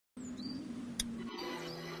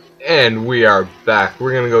And we are back.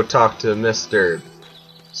 We're gonna go talk to Mr.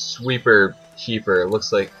 Sweeper Keeper. It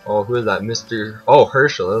looks like, oh, who is that? Mr. Oh,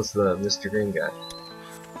 Herschel. That's the Mr. Green guy.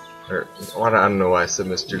 Or, I don't know why I said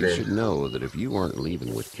Mr. Green. You should know that if you weren't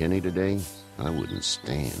leaving with Kenny today, I wouldn't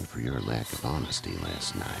stand for your lack of honesty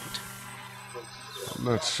last night. I'm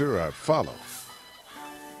not sure I'd follow.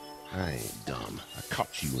 I ain't dumb. I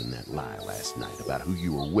caught you in that lie last night about who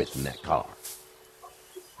you were with in that car.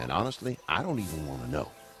 And honestly, I don't even want to know.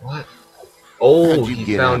 What? Oh,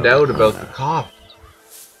 he found out about the cop.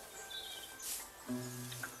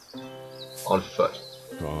 On foot.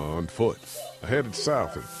 On foot. I headed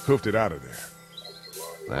south and hoofed it out of there.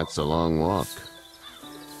 That's a long walk.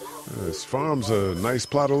 This farm's a nice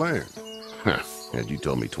plot of land. Had you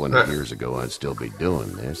told me 20 years ago I'd still be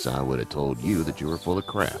doing this, I would have told you that you were full of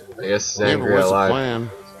crap. I guess Never angry was alive. the plan,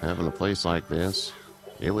 having a place like this.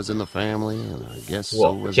 It was in the family, and I guess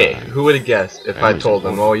Well, so was okay, I. who would have guessed if I told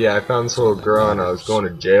them, oh yeah, I found this little girl and I was going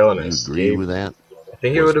to jail and I You escaped? agree with that? I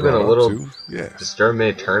think it would have been a little Yes. disturbed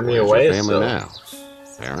me, turn me Where's away, your family so now?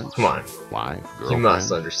 Parents? come on, Wife? you Girlfriend?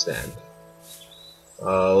 must understand.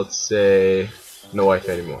 Let's say no wife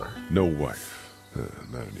anymore. No wife.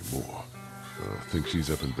 Not anymore. I think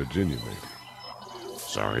she's up in Virginia, maybe.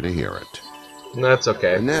 Sorry to hear it. That's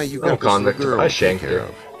okay. And now you I'm got this little convict. girl I to take shanked care her.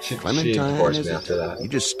 of. She Clementine, divorced is me it? after that. You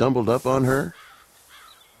just stumbled up on her?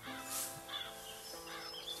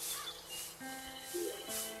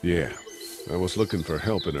 Yeah. I was looking for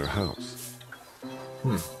help in her house.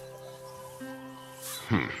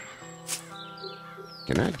 Can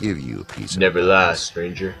I give you a piece of Never advice? lie,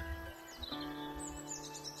 stranger.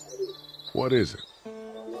 What is it?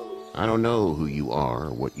 I don't know who you are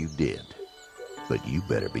or what you did, but you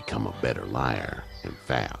better become a better liar, and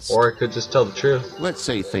fast. Or I could just tell the truth. Let's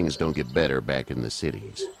say things don't get better back in the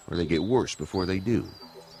cities, or they get worse before they do.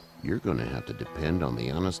 You're gonna have to depend on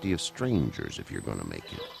the honesty of strangers if you're gonna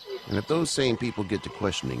make it. And if those same people get to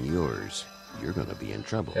questioning yours, you're gonna be in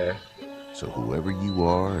trouble. Okay. So whoever you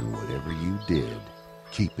are and whatever you did,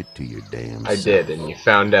 keep it to your damn I self. did, and you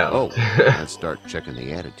found out. Oh, let's start checking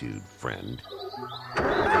the attitude, friend.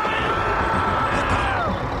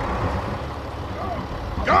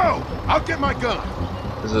 Go! I'll get my gun!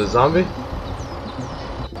 Is it a zombie? What?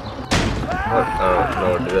 I don't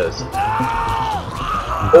know what it is.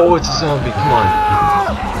 Oh, it's a zombie. Come on.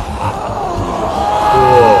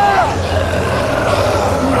 Cool.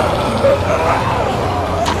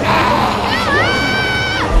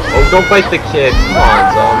 Oh, don't bite the kid. Come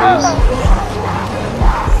on, zombies.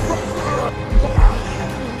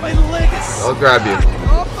 I'll grab you.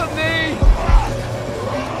 Off of me!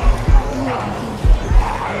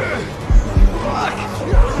 Fuck!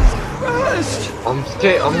 I'm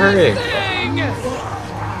okay. I'm hurting.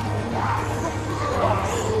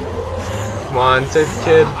 Come on, save the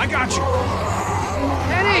kid. I got you!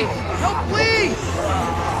 Kenny! Help, please!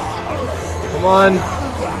 Come on.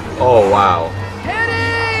 Oh wow.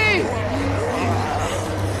 Kenny!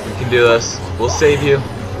 We can do this. We'll save you.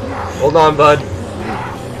 Hold on, bud.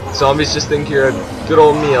 Zombies just think you're a good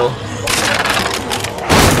old meal.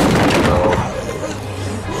 Oh.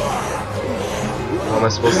 How am I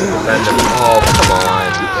supposed to defend him? Oh, come on.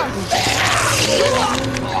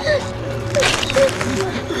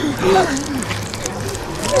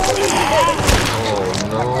 Oh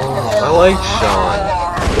no. I like Sean.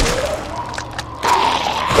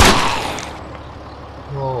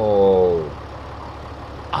 Oh.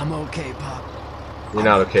 I'm okay, Pop. You're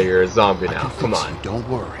not okay, you're a zombie I now. can Come fix on. you, don't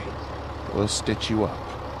worry. We'll stitch you up.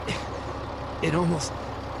 It almost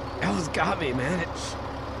got me, man.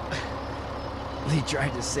 Lee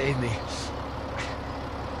tried to save me.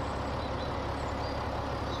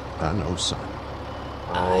 I know, son.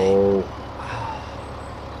 Oh.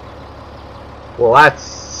 Well, that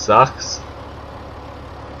sucks.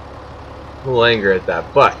 A little angry at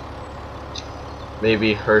that, but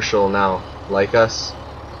maybe Herschel now like us.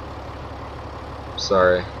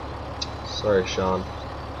 Sorry. Sorry, Sean.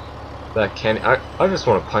 That Kenny, I just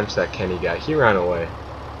want to punch that Kenny guy. He ran away.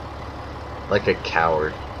 Like a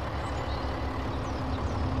coward.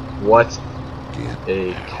 What Get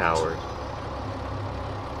a out. coward.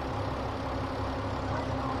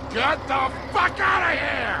 Get the fuck out of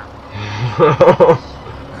here!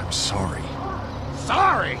 I'm sorry.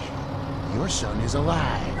 Sorry! Your son is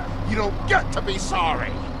alive. You don't get to be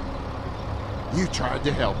sorry! You tried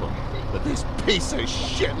to help him, but this piece of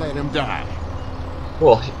shit let him die.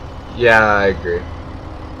 Well, yeah, I agree.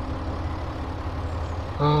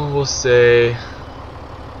 Oh, we'll say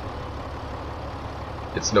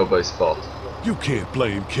it's nobody's fault. You can't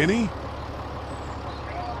blame Kenny.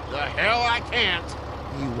 The hell I can't.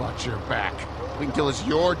 You watch your back. We can kill us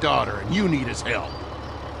your daughter, and you need his help.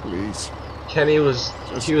 Please. Kenny was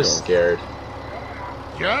he was scared.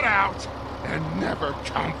 Get out and never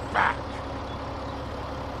come back.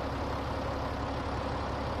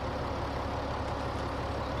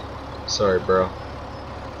 Sorry, bro.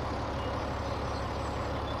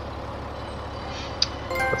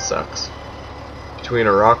 That sucks. Between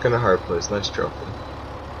a rock and a hard place. Nice trophy.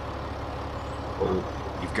 Oh,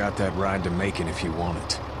 You've got that ride to Macon if you want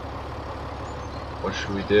it. what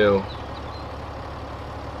should we do?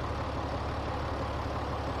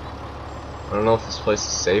 I don't know if this place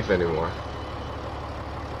is safe anymore.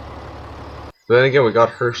 But then again, we got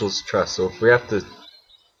Herschel's trust, so if we have to...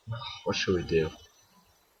 What should we do?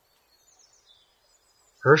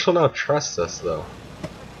 Herschel now trusts us, though.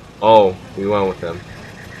 Oh, we went with him.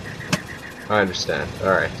 I understand.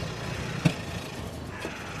 Alright.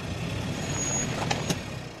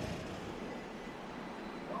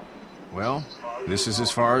 Well, this is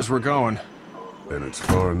as far as we're going. And it's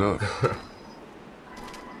far enough.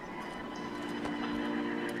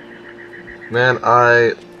 Man,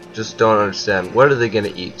 I just don't understand. What are they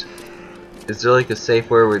gonna eat? Is there like a safe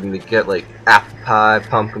where we're gonna get like apple pie,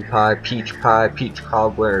 pumpkin pie, peach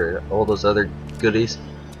cobbler, and all those other goodies?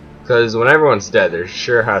 Because when everyone's dead, there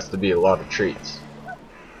sure has to be a lot of treats.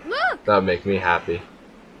 That would make me happy.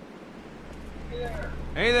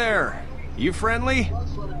 Hey there. You friendly?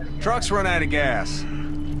 Truck's run out of gas.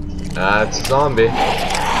 It's a zombie.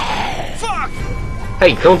 Fuck!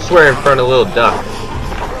 Hey, don't swear in front of little Duck.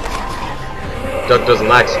 Duck doesn't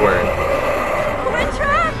like swearing. We're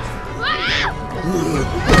trapped!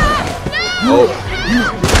 Oh.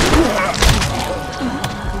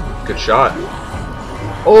 Good shot.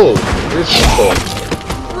 Oh, here's people.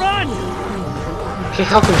 Run! Okay,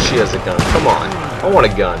 how come she has a gun? Come on. I want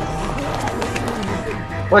a gun.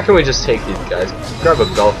 Why can't we just take these guys? Grab a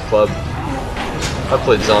golf club. I've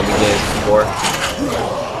played zombie games before.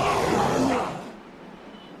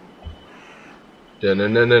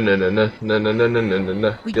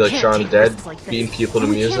 Be like Shaun Dead, beating people to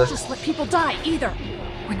music. We can't just let people die either.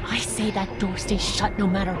 When I say that door stays shut no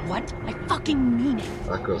matter what, I fucking mean it.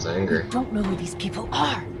 That girl's angry. We don't know who these people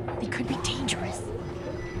are. They could be dangerous.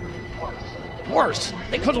 Worse,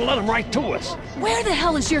 they could have let them right to us. Where the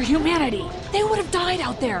hell is your humanity? They would have died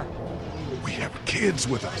out there. We have kids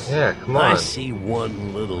with us. Yeah, come I on. see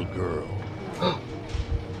one little girl.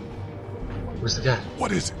 Where's the guy?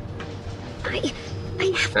 What is it? I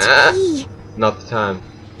have to pee. Not the time.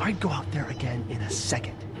 I'd go out there again in a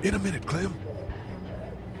second. In a minute, Clem.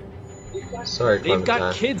 Sorry, They've got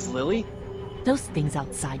Clementine. kids, Lily. Those things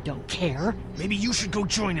outside don't care. Maybe you should go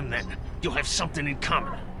join him then. You'll have something in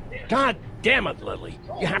common. God damn it, Lily.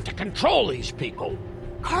 You have to control these people.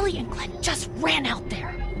 Carly and Glenn just ran out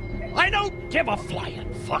there. I don't give a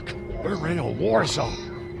flying fuck. We're in a war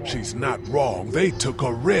zone. She's not wrong. They took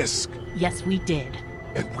a risk. Yes, we did.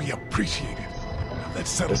 And we appreciate it. Now let's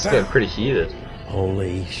settle It's getting down. pretty heated.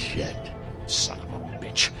 Holy shit. Son of a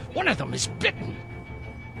bitch. One of them is bitten.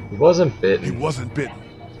 He wasn't He bitten. wasn't bitten.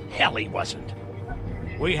 Hell, he wasn't.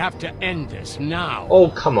 We have to end this now. Oh,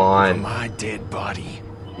 come on. My dead body.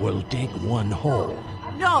 We'll dig one hole.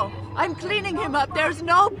 No, I'm cleaning him up. There's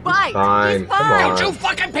no bite. fine. He's Come fine. on. Don't you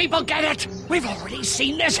fucking people get it? We've already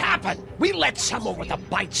seen this happen. We let someone with a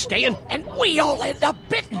bite stay in, and we all end up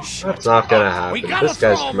bitten. That's not gonna We happen. gotta This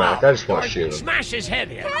guy's throw him dramatic. out, I just want or to shoot him. Smash his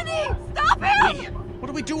head in. Kenny, stop him! Hey, what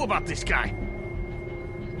do we do about this guy?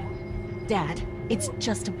 Dad, it's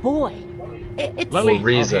just a boy. It's Lily, For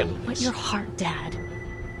reason. But your heart, Dad.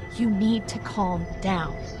 You need to calm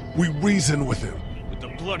down. We reason with him. With the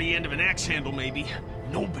bloody end of an axe handle, maybe.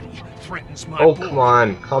 Nobody threatens my Oh, boy. come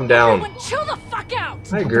on. Calm down. Everyone chill the fuck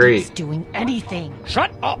out! I agree. Nobody's doing anything.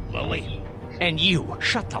 Shut up, Lily. And you,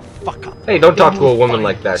 shut the fuck up. Hey, don't talk Then to a we'll woman find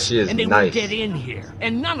like that. us, She is and they nice. will get in here,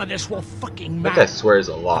 and none of this will fucking That matter. guy swears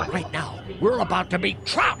a lot. Right now, we're about to be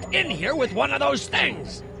trapped in here with one of those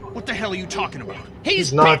things. What the hell are you talking about?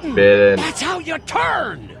 He's not bitten. That's how you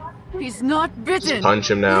turn. He's not bitten.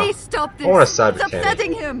 Punch him now. Please stop this. I wanna side It's with Kenny.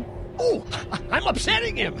 upsetting him. Oh, I'm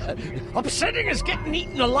upsetting him. Upsetting is getting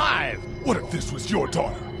eaten alive. What if this was your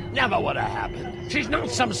daughter? Never would have happened. She's not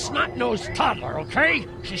some snot-nosed toddler, okay?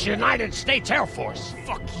 She's United States Air Force.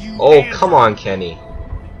 Fuck you. Oh, and come on, Kenny.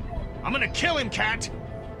 I'm gonna kill him, Cat.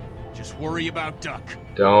 Just worry about Duck.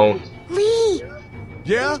 Don't. Lee,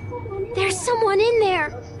 Yeah? there's someone in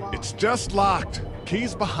there. It's just locked.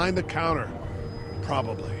 Key's behind the counter.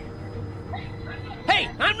 Probably. Hey,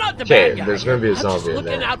 I'm not the Okay, bad guy. there's gonna be a I'm just zombie in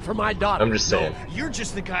looking there. out for my daughter. I'm just saying. No, you're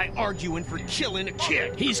just the guy arguing for killing a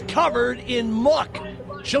kid. He's covered in muck.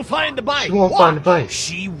 She'll find the bite. She won't What? find the bite.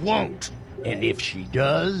 She won't. And if she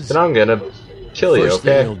does, then I'm gonna kill you, first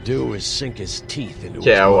thing okay? he'll do is sink his teeth into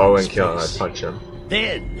Yeah, his I mom's wouldn't kill him, I'd face. punch him.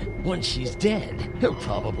 Then, once she's dead, he'll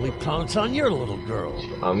probably pounce on your little girl.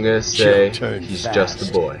 I'm gonna say She'll turn he's fast. just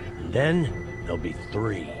a boy. And then, there'll be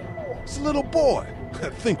 3. It's a little boy. I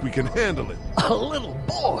think we can handle it. A little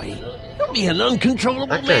boy? He'll be an uncontrollable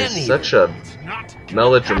That man guy's eater. such a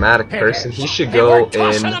melodramatic person. He should go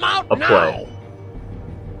in a play.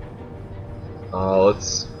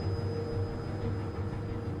 Let's...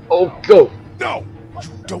 Oh, go! No! You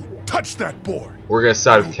don't touch that boy! We're gonna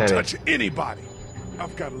side with Don't Kenny. touch anybody!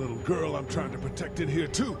 I've got a little girl I'm trying to protect in here,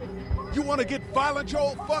 too. You wanna get violent, you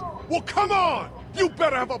old fuck? Well, come on! You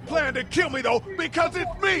better have a plan to kill me, though, because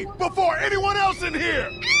it's me before anyone else in here!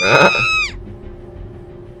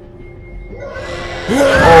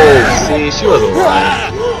 Oh, see, she wasn't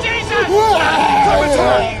lying.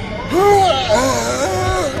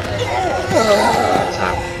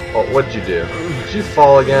 Oh, what'd you do? Did you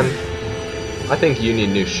fall again? I think you need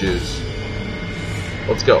new shoes.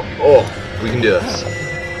 Let's go. Oh, we can do this.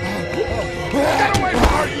 Get away from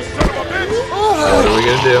her, you son of a bitch! What are we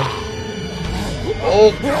gonna do?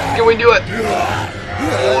 Oh, can we do it?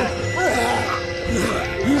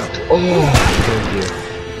 Oh, thank you.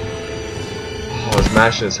 Oh, I was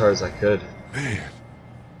mashing as hard as I could. Man,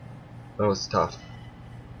 That was tough.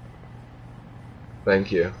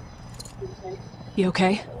 Thank you. You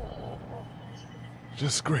okay?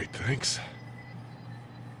 just great, thanks.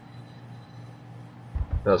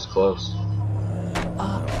 That was close.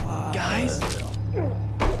 Guys?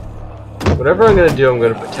 Whatever I'm gonna do, I'm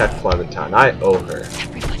gonna protect Clementine. I owe her.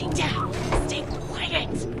 Everybody down. Stay quiet.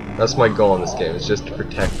 That's my goal in this game, is just to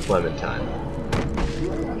protect Clementine.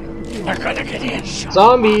 They're gonna get in.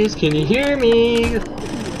 Zombies, can you hear me?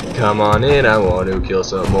 Come on in, I want to kill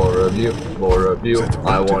some more of you. More of you.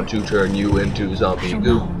 I want to turn you into zombie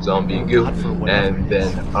goo. Zombie goo. And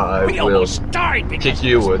then I We will almost died because kick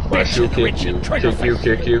you with my bitch shoe. and Kick rich you. and trigger Kick you, face.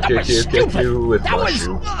 kick you, That kick was you, kick stupid. you with That my was-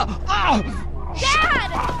 shoe.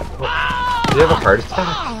 Dad! Do you have a heart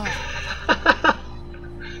attack?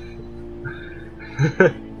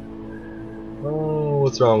 Oh,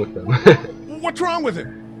 what's wrong with him? What's wrong with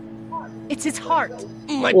him? It's his heart.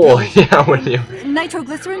 My Well, pills. yeah, when you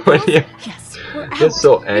Nitroglycerin when pills? you Yes, we're out. get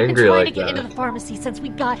so We've been angry trying like to get into that. the pharmacy since we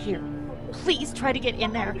got here. Please try to get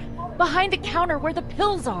in there. Behind the counter where the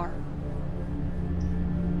pills are.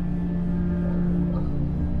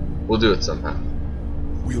 We'll do it somehow.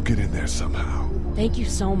 We'll get in there somehow. Thank you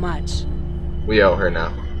so much. We owe her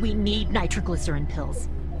now. We need nitroglycerin pills.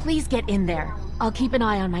 Please get in there. I'll keep an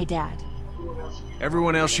eye on my dad.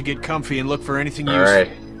 Everyone else should get comfy and look for anything All useful.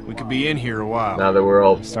 right. We could be in here a while. Now that we're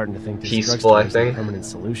all I'm starting to think this peaceful, I drugstore is a think. permanent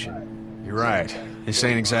solution. You're right. This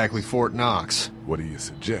ain't exactly Fort Knox. What do you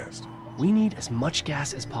suggest? We need as much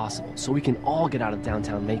gas as possible so we can all get out of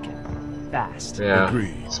downtown Macon. Fast. Yeah.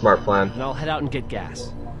 Agreed. Smart plan. And I'll head out and get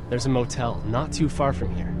gas. There's a motel not too far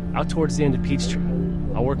from here, out towards the end of Peachtree.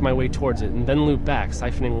 I'll work my way towards it and then loop back,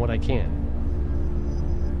 siphoning what I can.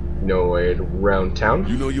 No way around town.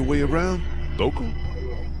 You know your way around? Local?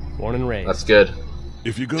 Born and raised. That's good.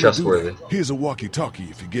 If you're gonna Trustworthy. do that, here's a walkie-talkie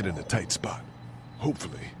if you get in a tight spot.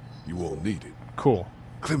 Hopefully, you won't need it. Cool.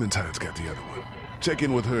 Clementine's got the other one. Check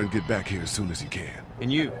in with her and get back here as soon as you can.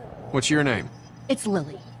 And you, what's your name? It's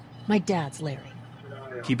Lily. My dad's Larry.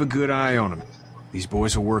 Keep a good eye on him. These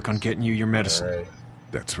boys will work on getting you your medicine. Alright.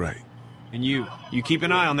 That's right. And you keep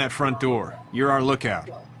an eye on that front door. You're our lookout.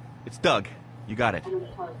 It's Doug. You got it.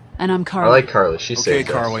 And I'm I Carly. like Carly. She Okay, saved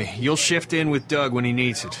us. Carly, you'll shift in with Doug when he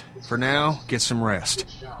needs it. For now, get some rest.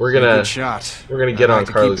 We're Be a gonna good shot. get I'd on like to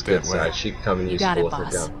keep Carly's it good that way. side. She can come in You got useful it,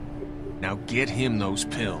 with her boss. gun. Now get him those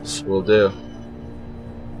pills. Will do.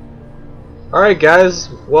 Alright guys,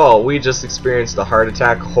 well, we just experienced a heart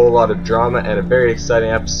attack, a whole lot of drama, and a very exciting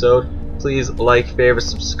episode. Please like, favorite,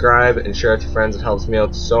 subscribe, and share it to friends. It helps me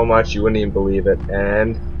out so much, you wouldn't even believe it.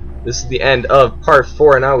 And this is the end of part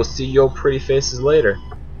 4, and I will see your pretty faces later.